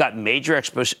 They've got major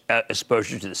exposure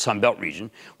to the Sunbelt region,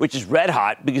 which is red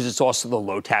hot because it's also the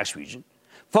low-tax region.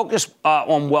 Focus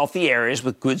on wealthy areas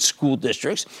with good school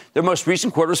districts. Their most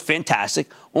recent quarter was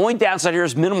fantastic. Only downside here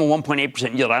is minimal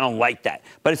 1.8% yield. I don't like that.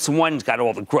 But it's the one that's got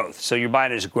all the growth. So you're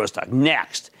buying it as a growth stock.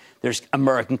 Next, there's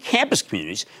American Campus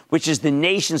Communities, which is the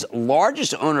nation's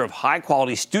largest owner of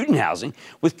high-quality student housing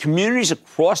with communities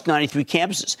across 93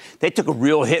 campuses. They took a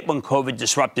real hit when COVID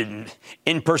disrupted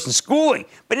in-person schooling.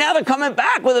 But now they're coming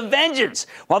back with a vengeance.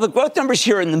 While the growth numbers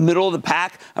here are in the middle of the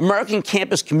pack, American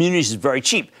Campus Communities is very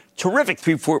cheap. Terrific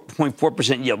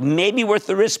 3.4% yield. Maybe worth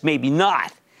the risk, maybe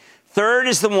not. Third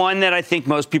is the one that I think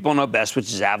most people know best,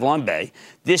 which is Avalon Bay.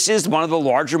 This is one of the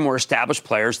larger, more established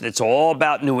players that's all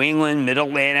about New England,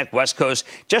 Mid-Atlantic, West Coast.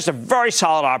 Just a very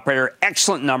solid operator,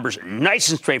 excellent numbers, nice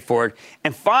and straightforward.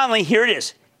 And finally, here it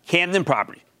is, Camden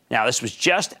Property. Now, this was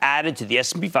just added to the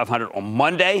S&P 500 on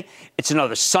Monday. It's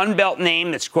another Sunbelt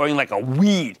name that's growing like a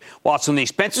weed. While it's on the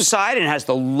expensive side and has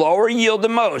the lower yield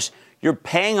than most, you're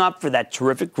paying up for that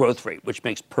terrific growth rate, which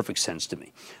makes perfect sense to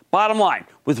me. Bottom line,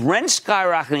 with rents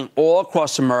skyrocketing all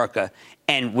across America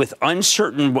and with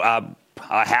uncertain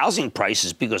housing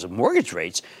prices because of mortgage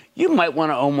rates, you might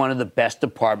want to own one of the best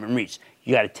apartment REITs.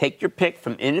 You got to take your pick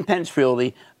from Independence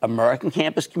Realty, American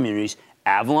Campus Communities,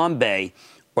 Avalon Bay,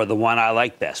 or the one I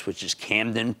like best, which is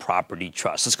Camden Property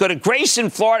Trust. Let's go to Grace in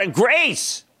Florida.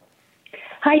 Grace!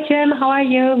 Hi, Jim. How are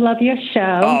you? Love your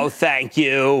show. Oh, thank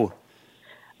you.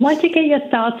 Want to get your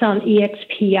thoughts on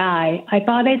EXPI. I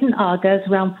bought it in August,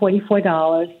 around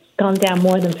 $44, gone down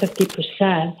more than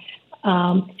 50%.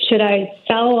 Should I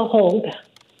sell or hold?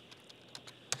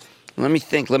 Let me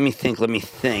think.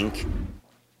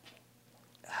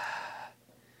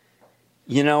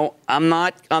 You know, I'm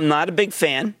not a big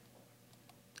fan.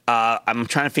 I'm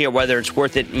trying to figure out whether it's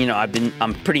worth it. You know,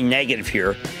 I'm pretty negative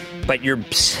here, but you're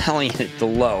selling it at the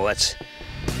low. That's,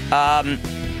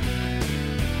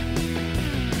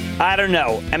 I don't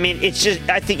know. I mean,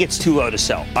 I think it's too low to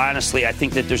sell. Honestly, I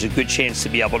think that there's a good chance to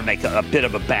be able to make a bit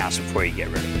of a bounce before you get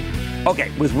rid of it.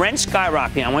 Okay, with rent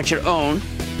skyrocketing, I want you to own.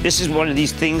 This is one of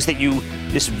these things this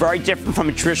is very different from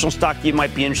a traditional stock you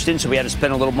might be interested in, so we had to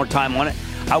spend a little more time on it.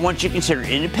 I want you to consider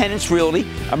Independence Realty,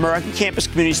 American Campus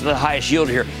Communities, the highest yield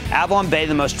here. Avalon Bay,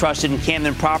 the most trusted, and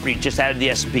Camden Property just added the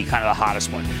S&P, kind of the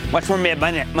hottest one. Much more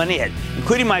money ahead,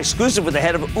 including my exclusive with the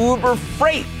head of Uber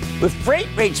Freight. With freight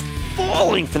rates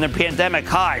falling from their pandemic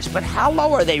highs, but how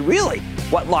low are they really?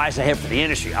 What lies ahead for the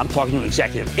industry? I'm talking to an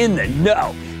executive in the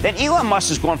know. Then Elon Musk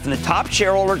has gone from the top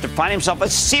shareholder to find himself a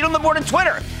seat on the board of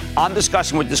Twitter. I'm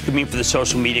discussing what this could mean for the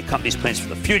social media company's plans for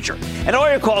the future. And all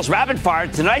your calls rapid fire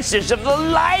tonight's edition of the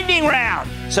Lightning Round.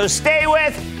 So stay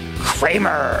with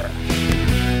Cramer.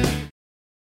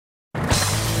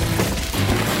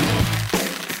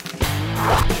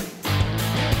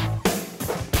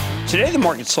 Today, the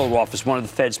market sold off as one of the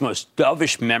Fed's most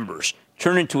dovish members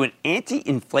turned into an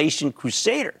anti-inflation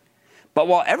crusader. But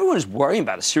while everyone is worrying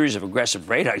about a series of aggressive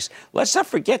rate hikes, let's not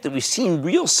forget that we've seen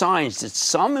real signs that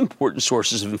some important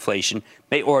sources of inflation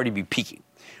may already be peaking.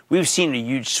 We've seen a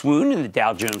huge swoon in the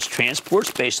Dow Jones transports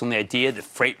based on the idea that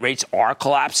freight rates are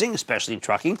collapsing, especially in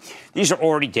trucking. These are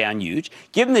already down huge.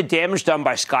 Given the damage done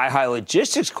by sky-high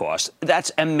logistics costs, that's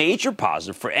a major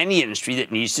positive for any industry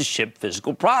that needs to ship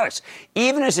physical products,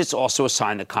 even as it's also a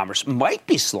sign that commerce might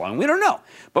be slowing. We don't know.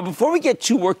 But before we get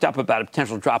too worked up about a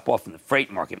potential drop-off in the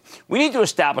freight market, we need to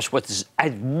establish what is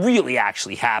really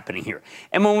actually happening here.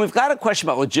 And when we've got a question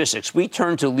about logistics, we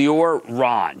turn to Lior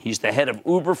Ron. He's the head of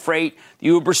Uber Freight, the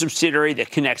Uber subsidiary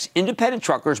that connects independent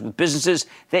truckers with businesses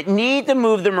that need to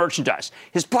move their merchandise.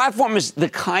 His platform is the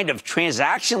kind of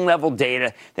transaction-level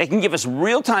data that can give us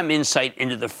real-time insight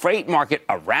into the freight market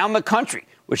around the country,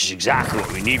 which is exactly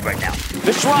what we need right now.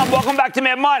 Mr. Ron, welcome back to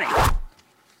Mad Money.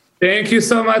 Thank you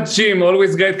so much, Jim.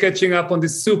 Always great catching up on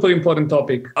this super important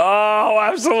topic. Oh,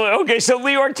 absolutely. Okay, so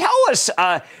Lior, tell us,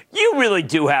 you really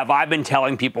do have, I've been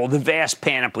telling people, the vast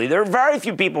panoply. There are very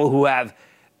few people who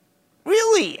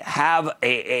really have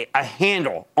a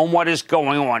handle on what is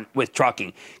going on with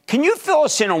trucking. Can you fill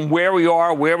us in on where we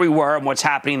are, where we were, and what's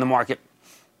happening in the market?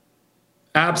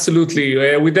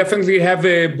 Absolutely. We definitely have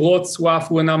a broad swath.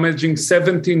 We're now managing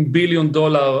 $17 billion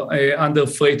under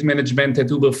freight management at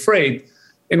Uber Freight.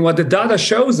 And what the data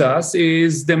shows us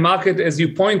is the market, as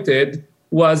you pointed,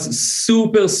 was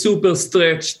super, super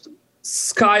stretched,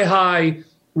 sky-high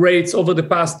rates over the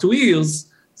past 2 years.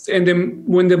 And then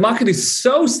when the market is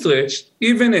so stretched,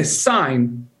 even a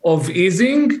sign of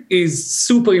easing is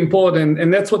super important.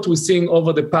 And that's what we're seeing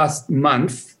over the past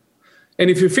month. And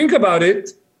if you think about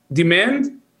it,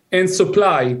 demand and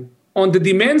supply. On the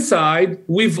demand side,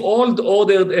 we've all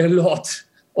ordered a lot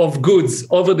of goods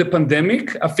over the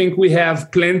pandemic. I think we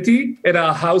have plenty at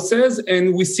our houses,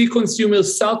 and we see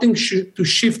consumers starting to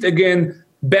shift again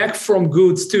back from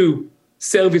goods to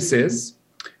services.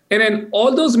 And then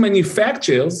all those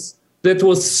manufacturers that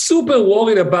was super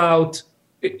worried about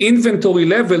inventory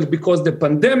levels because the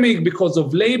pandemic, because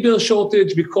of labor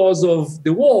shortage, because of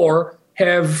the war,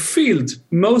 have filled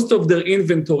most of their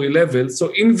inventory levels.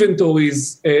 So inventory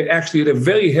is actually at a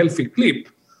very healthy clip.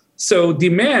 So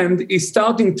demand is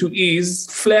starting to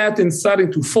ease, flat and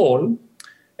starting to fall.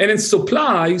 And in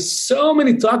supply, so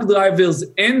many truck drivers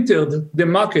entered the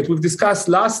market. We've discussed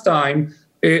last time,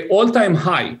 all-time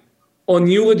high on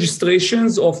new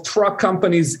registrations of truck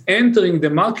companies entering the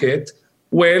market,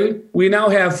 well, we now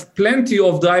have plenty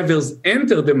of drivers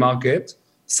enter the market.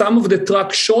 Some of the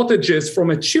truck shortages from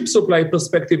a chip supply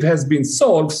perspective has been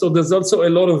solved. So there's also a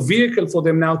lot of vehicle for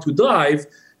them now to drive.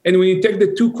 And when you take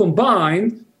the two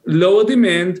combined, lower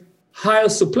demand, higher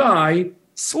supply,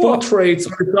 spot rates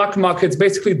on the truck markets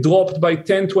basically dropped by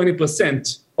 10,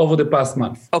 20% over the past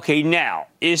month. Okay, now,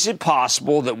 is it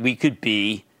possible that we could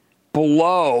be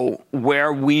below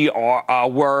where we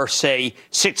were, say,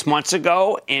 6 months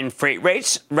ago in freight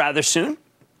rates rather soon?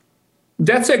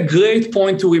 That's a great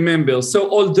point to remember. So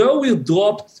although we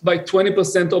dropped by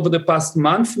 20% over the past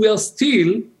month, we are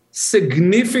still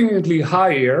significantly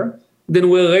higher than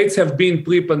where rates have been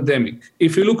pre-pandemic.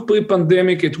 If you look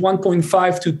pre-pandemic at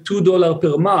 $1.5 to $2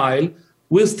 per mile,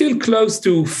 we're still close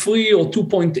to $3 or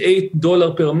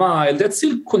 $2.8 per mile. That's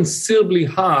still considerably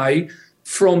high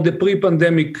from the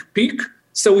pre-pandemic peak.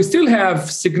 So we still have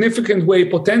significant way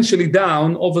potentially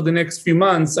down over the next few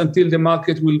months until the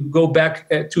market will go back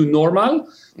to normal.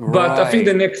 Right. But I think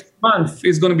the next month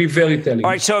is going to be very telling.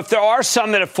 All right, so if there are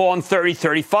some that have fallen 30,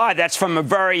 35, that's from a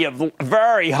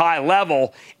very high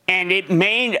level, and it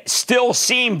may still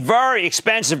seem very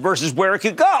expensive versus where it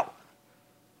could go.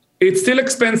 It's still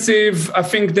expensive. I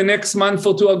think the next month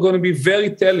or two are going to be very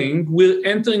telling. We're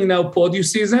entering now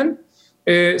produce season.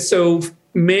 So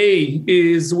May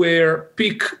is where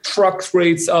peak truck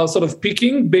rates are sort of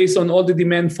peaking based on all the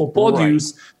demand for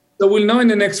produce. Right. So we'll know in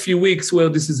the next few weeks where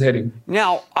this is heading.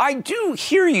 Now, I do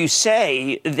hear you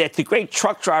say that the great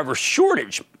truck driver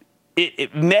shortage,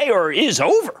 it may or is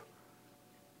over.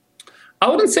 I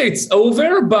wouldn't say it's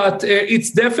over, but it's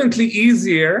definitely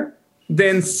easier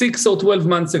than 6 or 12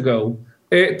 months ago.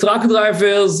 Truck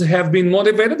drivers have been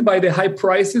motivated by the high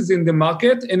prices in the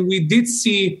market, and we did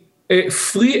see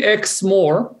 3x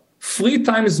more, 3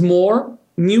 times more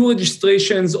new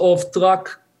registrations of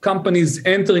truck companies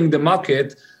entering the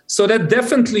market. So that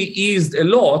definitely eased a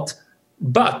lot.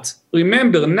 But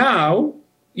remember, now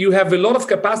you have a lot of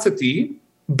capacity,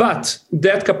 but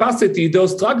that capacity,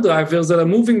 those truck drivers that are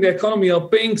moving the economy are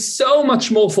paying so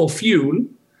much more for fuel.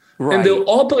 Right. And their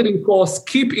operating costs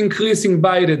keep increasing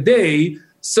by the day.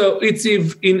 So it's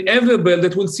inevitable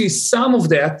that we'll see some of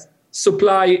that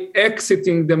supply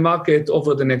exiting the market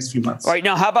over the next few months. All right.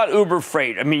 Now, how about Uber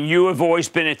Freight? I mean, you have always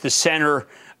been at the center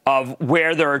of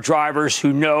where there are drivers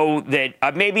who know that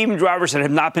maybe even drivers that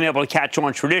have not been able to catch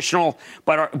on traditional,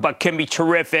 but can be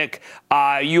terrific.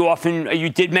 You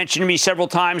did mention to me several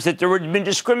times that there had been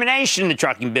discrimination in the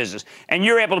trucking business, and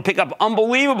you're able to pick up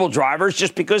unbelievable drivers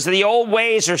just because the old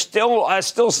ways are still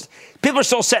people are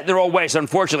still set in their old ways,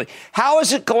 unfortunately. How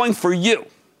is it going for you?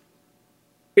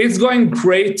 It's going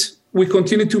great. We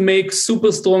continue to make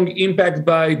super strong impact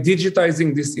by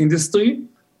digitizing this industry.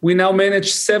 We now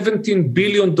manage $17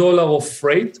 billion of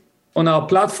freight on our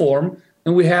platform,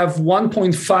 and we have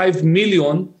 1.5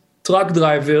 million truck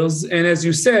drivers. And as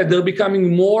you said, they're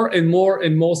becoming more and more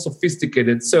and more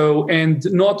sophisticated. So, and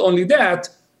not only that,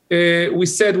 we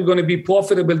said we're going to be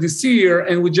profitable this year,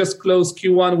 and we just closed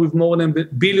Q1 with more than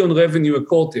 $1 billion revenue a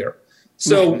quarter.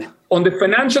 So on the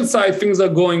financial side, things are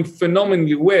going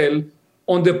phenomenally well.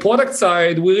 On the product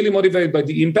side, we're really motivated by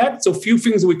the impact. So few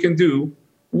things we can do.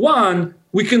 One,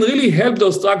 we can really help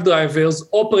those truck drivers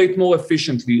operate more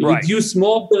efficiently, reduce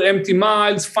more of their empty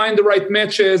miles, find the right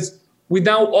matches. We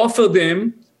now offer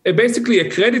them basically a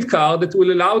credit card that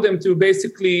will allow them to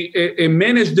basically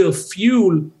manage their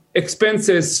fuel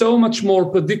expenses so much more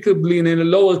predictably and in a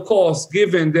lower cost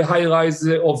given the high rise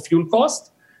of fuel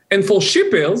cost. And for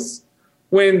shippers,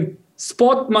 when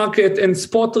spot market and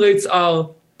spot rates are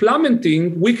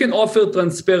plummeting, we can offer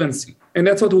transparency. And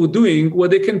that's what we're doing, where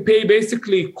they can pay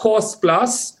basically cost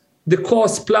plus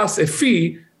a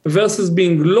fee versus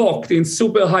being locked in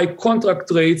super high contract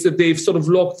rates that they've sort of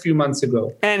locked a few months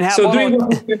ago. And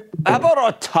how about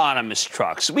autonomous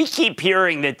trucks? We keep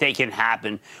hearing that they can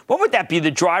happen. What would that be? The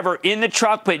driver in the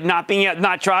truck, but not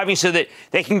driving so that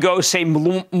they can go, say,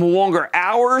 longer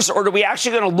hours? Or are we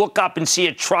actually going to look up and see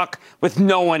a truck with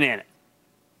no one in it?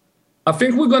 I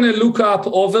think we're going to look up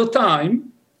over time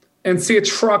and see a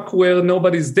truck where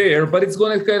nobody's there, but it's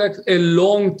going to take a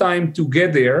long time to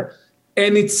get there.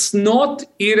 And it's not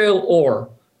either or.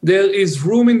 There is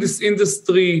room in this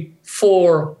industry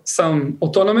for some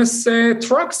autonomous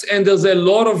trucks, and there's a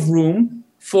lot of room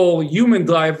for human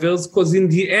drivers, because in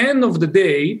the end of the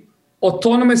day,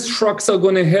 autonomous trucks are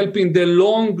going to help in the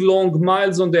long, long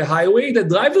miles on the highway that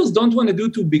drivers don't want to do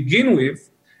to begin with,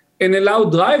 and allow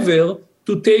driver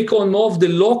to take on more of the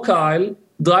local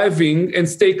driving and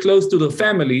stay close to the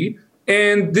family.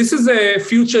 And this is a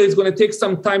future. It's going to take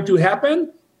some time to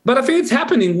happen, But I think it's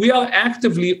happening. We are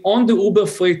actively on the Uber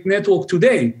Freight network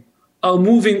today, are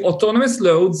moving autonomous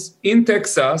loads in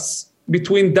Texas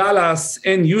between Dallas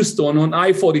and Houston on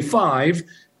I-45.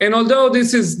 And although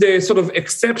this is the sort of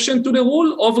exception to the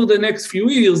rule, over the next few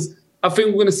years, I think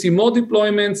we're going to see more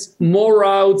deployments, more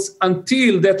routes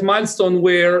until that milestone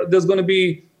where there's going to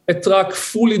be a truck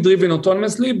fully driven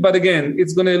autonomously. But again,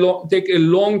 it's going to take a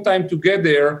long time to get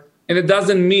there. And it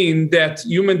doesn't mean that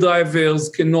human drivers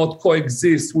cannot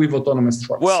coexist with autonomous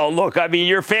trucks. Well, look, I mean,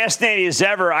 you're fascinating as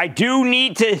ever. I do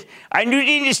need to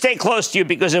stay close to you,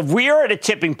 because if we are at a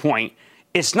tipping point,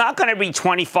 it's not going to be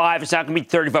 25. It's not going to be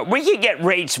 35. We can get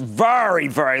rates very,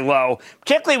 very low,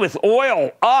 particularly with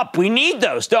oil up. We need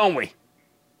those, don't we?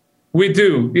 We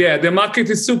do. Yeah, the market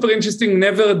is super interesting.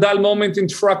 Never a dull moment in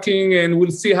trucking, and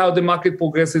we'll see how the market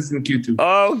progresses in Q2.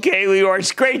 Okay, Lior,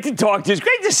 it's great to talk to you. It's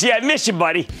great to see you. I miss you,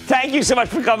 buddy. Thank you so much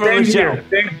for coming on the show.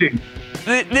 Thank you.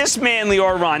 This man,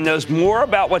 Lior Ron, knows more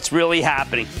about what's really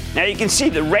happening. Now, you can see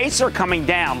the rates are coming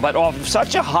down, but off of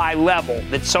such a high level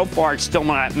that so far it still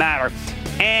might not matter.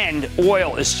 And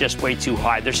oil is just way too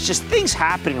high. There's just things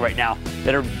happening right now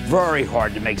that are very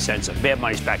hard to make sense of. Bad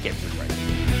Money's back in.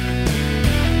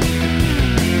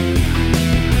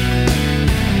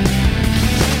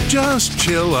 Just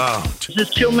chill out. Is this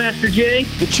Chill Master Jay?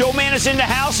 The Chill Man is in the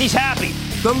house. He's happy.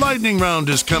 The lightning round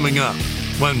is coming up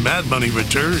when Mad Money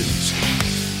returns.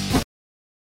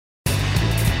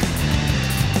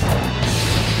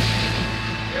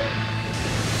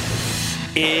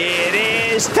 It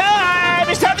is time.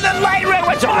 It's time for the lightning round.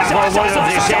 What's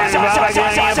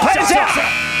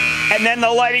And then the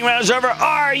lightning round is over.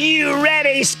 Are you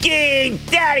ready, Ski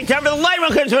Daddy? Time for the lightning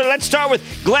round. Let's start with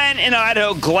Glenn in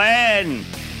Idaho. Glenn.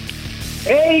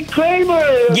 Hey, Cramer.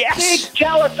 Yes. Big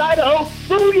Chalice, Idaho.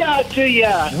 Booyah to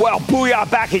ya. Well, booyah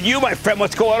back at you, my friend.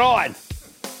 What's going on?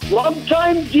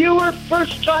 Long-time viewer,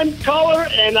 first-time caller,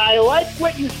 and I like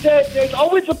what you said. There's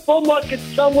always a bull market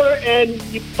somewhere, and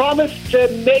you promised to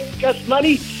make us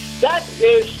money. That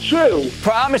is true.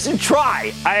 Promise and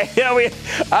try.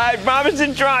 I promise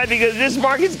and try, because this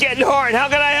market's getting hard. How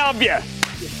can I help you?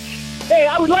 Hey,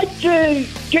 I would like to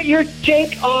get your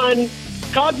take on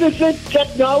Cognizant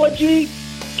Technology,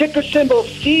 ticker symbol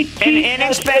CTSA. An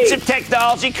inexpensive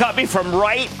technology company from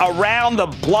right around the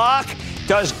block.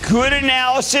 Does good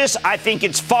analysis. I think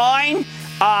it's fine.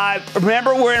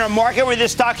 Remember, we're in a market where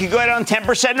this stock can go down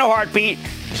 10% in a heartbeat,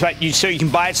 so you can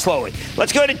buy it slowly.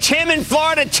 Let's go to Tim in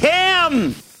Florida.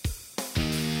 Tim!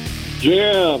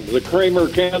 Jim, the Cramer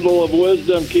candle of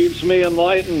wisdom keeps me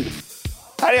enlightened.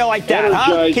 How do you like that,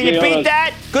 huh? Can you beat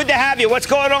that? Good to have you. What's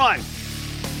going on?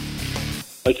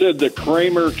 I said the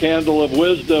Cramer candle of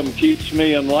wisdom keeps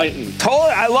me enlightened.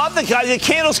 Totally. I love the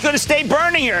candle's going to stay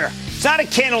burning here. It's not a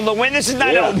candle in the wind. This is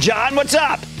not Elton John. What's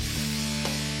up?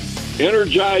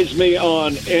 Energize me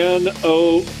on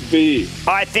NOV.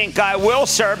 I think I will,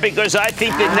 sir, because I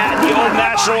think that the old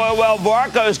National Oil Well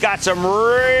Varco's got some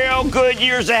real good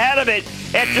years ahead of it.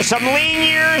 After some lean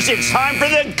years, it's time for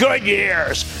the good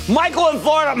years. Michael in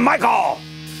Florida. Michael.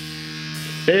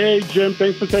 Hey, Jim.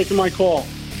 Thanks for taking my call.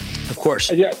 Of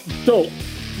course. Yeah. So,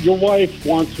 your wife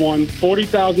wants one.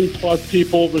 40,000 plus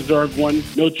people reserved one.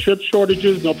 No chip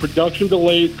shortages, no production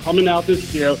delays coming out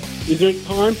this year. Is it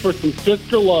time for some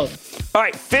Fisker love? All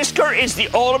right, Fisker is the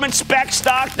ultimate spec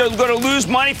stock. They're going to lose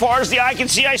money far as the eye can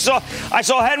see. I saw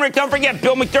Henrik. Don't forget,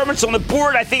 Bill McDermott's on the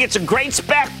board. I think it's a great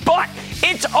spec, but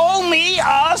it's only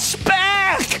a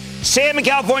spec. Sam in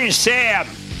California. Sam.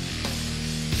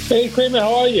 Hey, Cramer,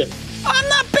 how are you? I'm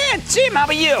not bad. Sam, how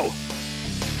about you?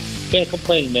 Can't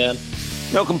complain, man.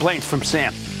 No complaints from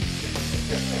Sam.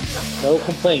 No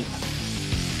complaints.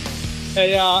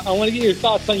 Hey, I want to get your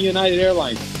thoughts on United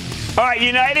Airlines. All right,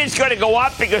 United's going to go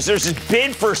up because there's this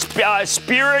bid for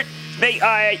Spirit.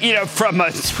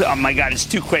 Oh my God, it's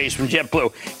too crazy from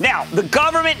JetBlue. Now, the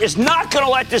government is not going to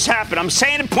let this happen. I'm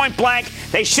saying it point blank.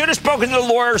 They should have spoken to the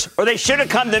lawyers, or they should have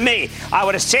come to me. I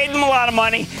would have saved them a lot of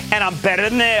money, and I'm better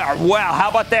than they are. Wow, how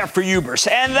about that for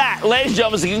Ubers? And that, ladies and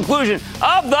gentlemen, is the conclusion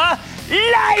of the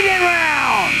Lightning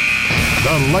Round.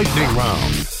 The Lightning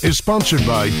Round is sponsored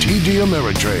by TD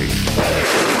Ameritrade.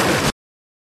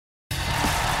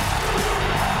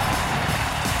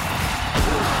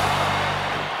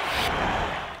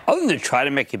 Other than to try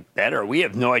to make it better, we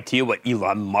have no idea what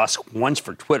Elon Musk wants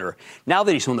for Twitter. Now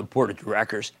that he's on the board of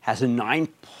directors, has a 9%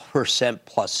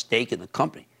 plus stake in the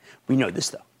company. We know this,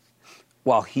 though.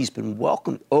 While he's been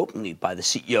welcomed openly by the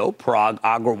CEO, Parag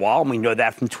Agrawal, and we know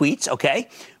that from tweets, okay,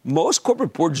 most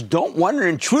corporate boards don't want an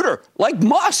intruder like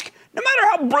Musk, no matter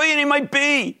how brilliant he might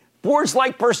be. Boards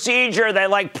like procedure, they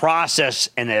like process,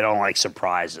 and they don't like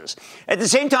surprises. At the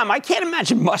same time, I can't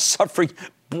imagine Musk suffering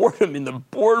boredom in the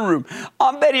boardroom.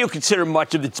 I'm betting he'll consider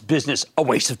much of its business a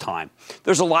waste of time.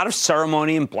 There's a lot of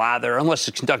ceremony and blather. Unless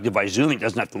it's conducted by Zoom, he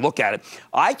doesn't have to look at it.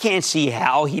 I can't see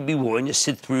how he'd be willing to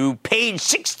sit through page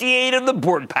 68 of the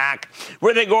board pack,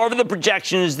 where they go over the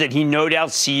projections that he no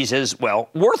doubt sees as, well,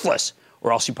 worthless,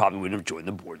 or else he probably wouldn't have joined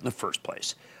the board in the first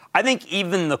place. I think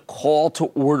even the call to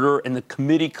order and the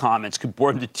committee comments could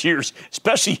bore him to tears,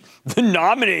 especially the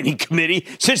nominating committee,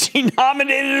 since he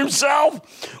nominated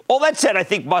himself. All that said, I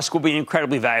think Musk will be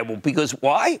incredibly valuable because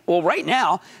why? Well, right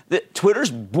now,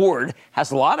 Twitter's board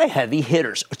has a lot of heavy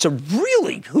hitters. It's a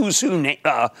really who's who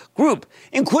group,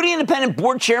 including independent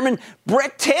board chairman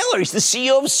Brett Taylor. He's the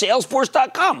CEO of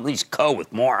Salesforce.com. He's co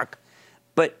with Mark.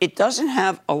 But it doesn't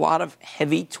have a lot of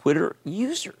heavy Twitter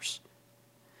users.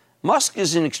 Musk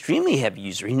is an extremely heavy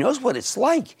user. He knows what it's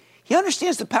like. He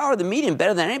understands the power of the medium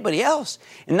better than anybody else.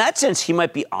 In that sense, he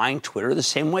might be eyeing Twitter the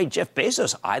same way Jeff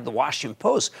Bezos eyed the Washington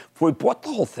Post before he bought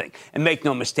the whole thing. And make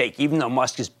no mistake, even though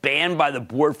Musk is banned by the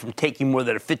board from taking more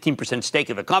than a 15%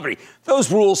 stake in the company,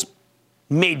 those rules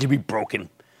made to be broken.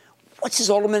 What's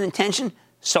his ultimate intention?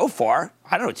 So far,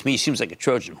 I don't know, to me, he seems like a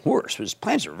Trojan horse, but his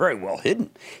plans are very well hidden.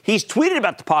 He's tweeted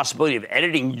about the possibility of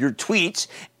editing your tweets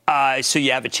so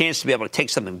you have a chance to be able to take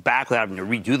something back without having to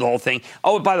redo the whole thing.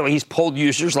 Oh, by the way, he's polled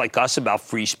users like us about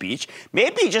free speech.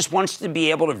 Maybe he just wants to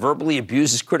be able to verbally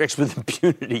abuse his critics with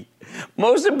impunity.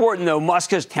 Most important, though,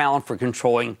 Musk has talent for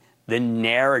controlling the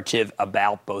narrative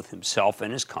about both himself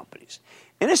and his companies.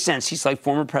 In a sense, he's like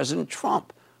former President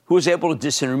Trump, who was able to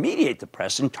disintermediate the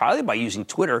press entirely by using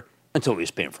Twitter until he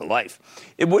was banned for life.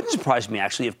 It wouldn't surprise me,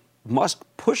 actually, if Musk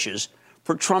pushes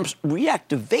for Trump's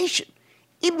reactivation,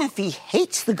 even if he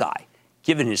hates the guy,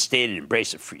 given his stated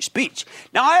embrace of free speech.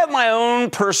 Now, I have my own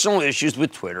personal issues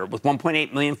with Twitter. With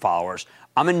 1.8 million followers,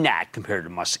 I'm a gnat compared to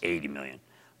Musk's 80 million.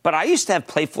 But I used to have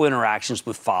playful interactions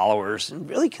with followers, and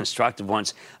really constructive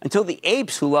ones, until the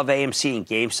apes who love AMC and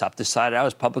GameStop decided I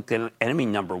was public enemy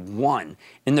number one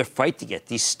in their fight to get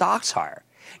these stocks higher.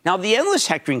 Now, the endless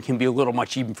hectoring can be a little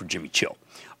much even for Jimmy Chill.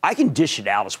 I can dish it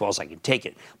out as well as I can take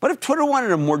it. But if Twitter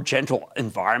wanted a more gentle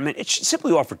environment, it should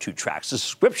simply offer two tracks, a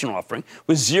subscription offering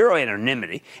with zero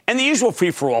anonymity and the usual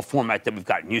free-for-all format that we've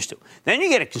gotten used to. Then you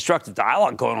get a constructive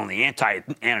dialogue going on the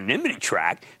anti-anonymity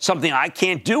track, something I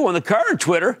can't do on the current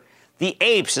Twitter. The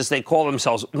apes, as they call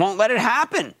themselves, won't let it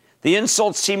happen. The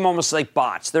insults seem almost like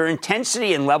bots. Their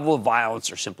intensity and level of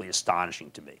violence are simply astonishing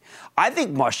to me. I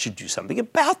think Musk should do something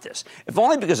about this, if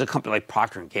only because a company like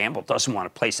Procter & Gamble doesn't want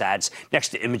to place ads next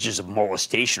to images of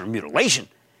molestation or mutilation.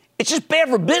 It's just bad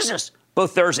for business,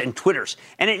 both theirs and Twitter's.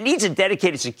 And it needs a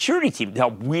dedicated security team to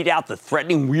help weed out the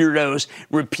threatening weirdos,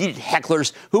 repeated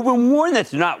hecklers who've been warned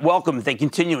that they're not welcome if they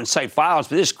continue to incite violence,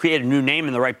 but just create a new name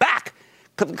in the right back.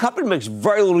 The company makes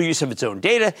very little use of its own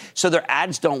data, so their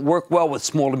ads don't work well with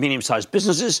small to medium-sized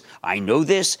businesses. I know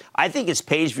this. I think its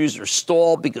page views are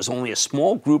stalled because only a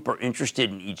small group are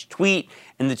interested in each tweet,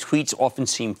 and the tweets often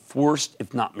seem forced,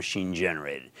 if not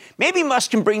machine-generated. Maybe Musk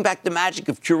can bring back the magic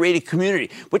of curated community,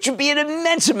 which would be an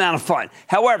immense amount of fun.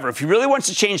 However, if he really wants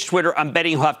to change Twitter, I'm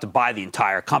betting he'll have to buy the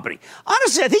entire company.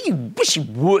 Honestly, I think he wish he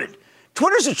would.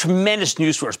 Twitter's a tremendous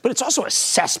news source, but it's also a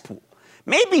cesspool.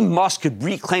 Maybe Musk could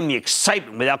reclaim the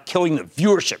excitement without killing the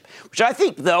viewership, which I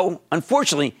think, though,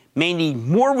 unfortunately, may need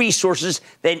more resources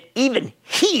than even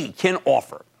he can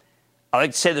offer. I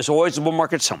like to say there's always a bull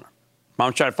market somewhere. I'm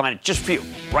going to try to find it just for you,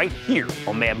 right here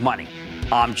on Mad Money.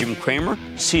 I'm Jim Cramer.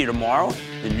 See you tomorrow.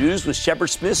 The news with Shepard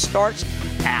Smith starts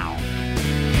now.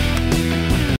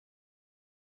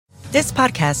 This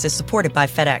podcast is supported by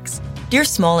FedEx. Dear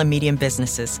small and medium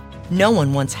businesses, no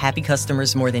one wants happy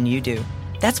customers more than you do.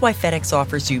 That's why FedEx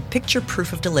offers you picture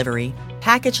proof of delivery,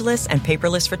 packageless and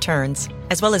paperless returns,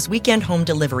 as well as weekend home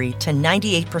delivery to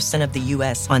 98% of the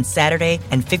U.S. on Saturday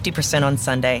and 50% on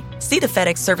Sunday. See the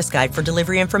FedEx service guide for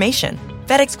delivery information.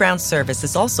 FedEx Ground service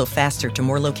is also faster to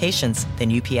more locations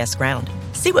than UPS Ground.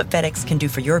 See what FedEx can do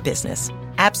for your business.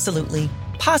 Absolutely,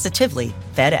 positively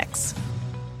FedEx.